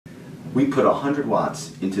We put 100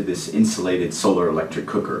 watts into this insulated solar electric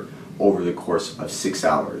cooker over the course of 6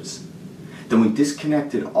 hours. Then we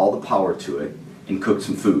disconnected all the power to it and cooked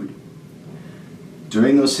some food.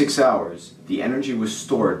 During those 6 hours, the energy was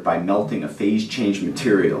stored by melting a phase change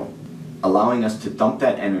material, allowing us to dump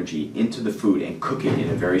that energy into the food and cook it in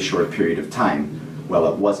a very short period of time while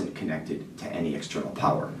it wasn't connected to any external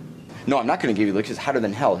power. No, I'm not going to give you looks. It's hotter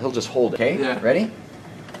than hell. He'll just hold it. Okay? Yeah. Ready?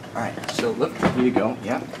 All right. So look, here you go.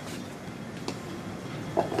 Yeah.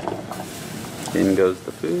 In goes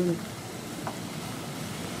the food.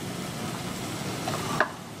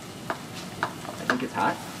 I think it's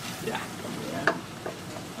hot. Yeah. Yeah.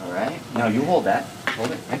 All right. Now you hold that.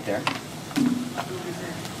 Hold it right there.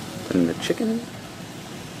 And the chicken.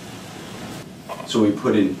 So we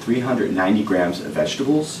put in 390 grams of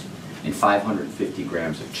vegetables and 550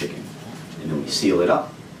 grams of chicken. And then we seal it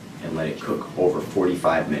up and let it cook over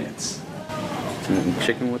 45 minutes. And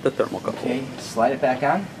chicken with the thermocouple. Okay, slide it back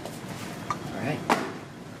on. All right.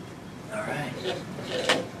 All right.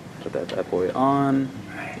 Put that bad boy on.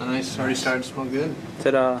 Nice. Already started to smell good.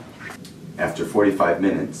 Ta-da. After 45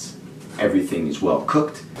 minutes, everything is well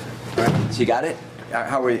cooked. All right. So you got it?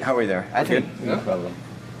 How are we there? I think Yeah. no problem.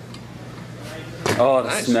 Oh, the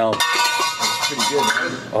Nice. smell. It's pretty good,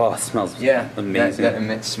 right? Oh, it smells amazing.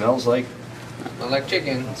 That smells like I like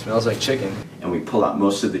chicken. It smells like chicken. And we pull out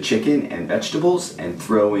most of the chicken and vegetables and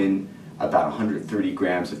throw in about 130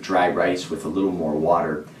 grams of dry rice with a little more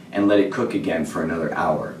water and let it cook again for another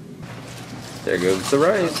hour. There goes the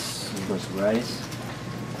rice. There goes the rice.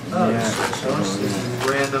 Oh, Yeah. so this is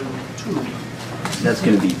random tube. That's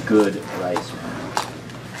going to be good rice.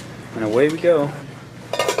 And away we go.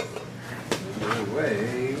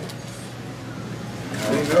 Away.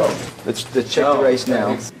 There you go. Let's check the rice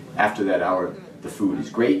now. After that hour, the food is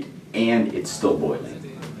great and it's still boiling.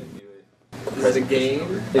 Is it a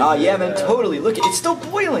game? Oh yeah, man, totally. Look, it's still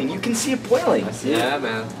boiling. You can see it boiling. Yeah,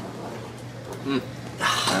 man.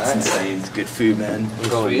 That's insane. It's good food, man. I'm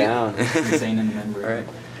going down. Insane in the membrane. All right.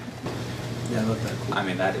 Yeah, I love that. I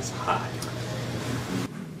mean, that is hot.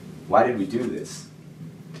 Why did we do this?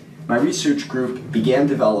 My research group began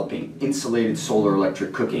developing insulated solar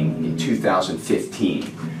electric cooking in 2015,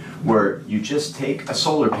 where you just take a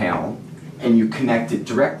solar panel and you connect it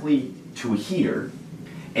directly to a heater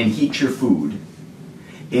and heat your food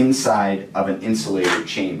inside of an insulated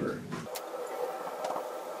chamber.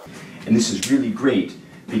 And this is really great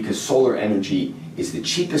because solar energy is the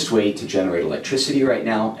cheapest way to generate electricity right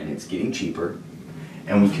now, and it's getting cheaper,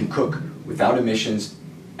 and we can cook without emissions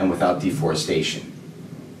and without deforestation.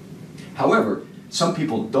 However, some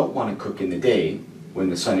people don't want to cook in the day when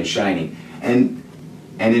the sun is shining, and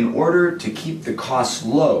in order to keep the costs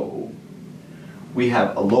low, we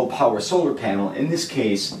have a low power solar panel. In this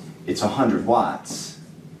case, it's 100 watts.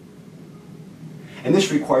 And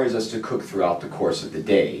this requires us to cook throughout the course of the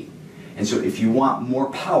day. And so if you want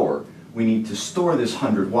more power, we need to store this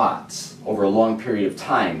 100 watts over a long period of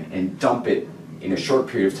time and dump it in a short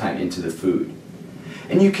period of time into the food.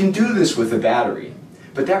 And you can do this with a battery,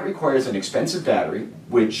 but that requires an expensive battery,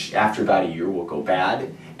 which after about a year will go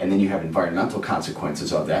bad, and then you have environmental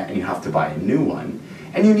consequences of that, and you have to buy a new one,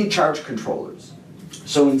 and you need charge controllers.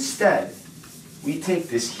 So instead, we take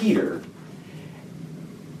this heater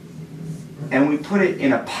and we put it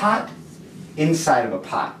in a pot inside of a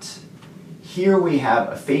pot. Here we have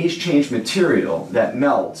a phase change material that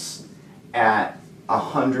melts at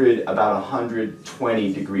about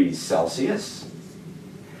 120 degrees Celsius,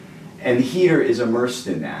 and the heater is immersed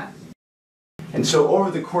in that. And so over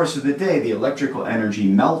the course of the day, the electrical energy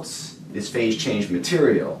melts this phase change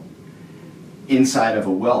material inside of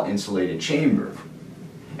a well-insulated chamber.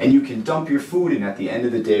 And you can dump your food in at the end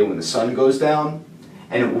of the day when the sun goes down,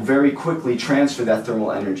 and it will very quickly transfer that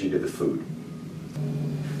thermal energy to the food.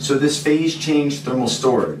 So this phase change thermal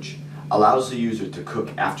storage allows the user to cook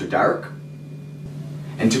after dark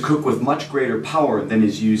and to cook with much greater power than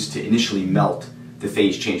is used to initially melt the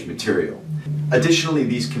phase change material. Additionally,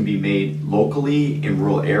 these can be made locally in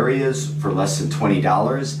rural areas for less than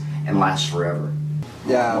 $20 and last forever.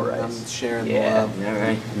 Yeah, More I'm rice. sharing the Yeah, love. all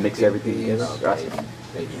right. Mix everything together. Awesome.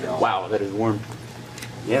 Wow, that is warm.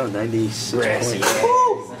 Yeah, 96.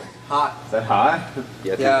 Hot. Is that hot?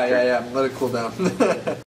 Yeah, Yeah. Let it cool down.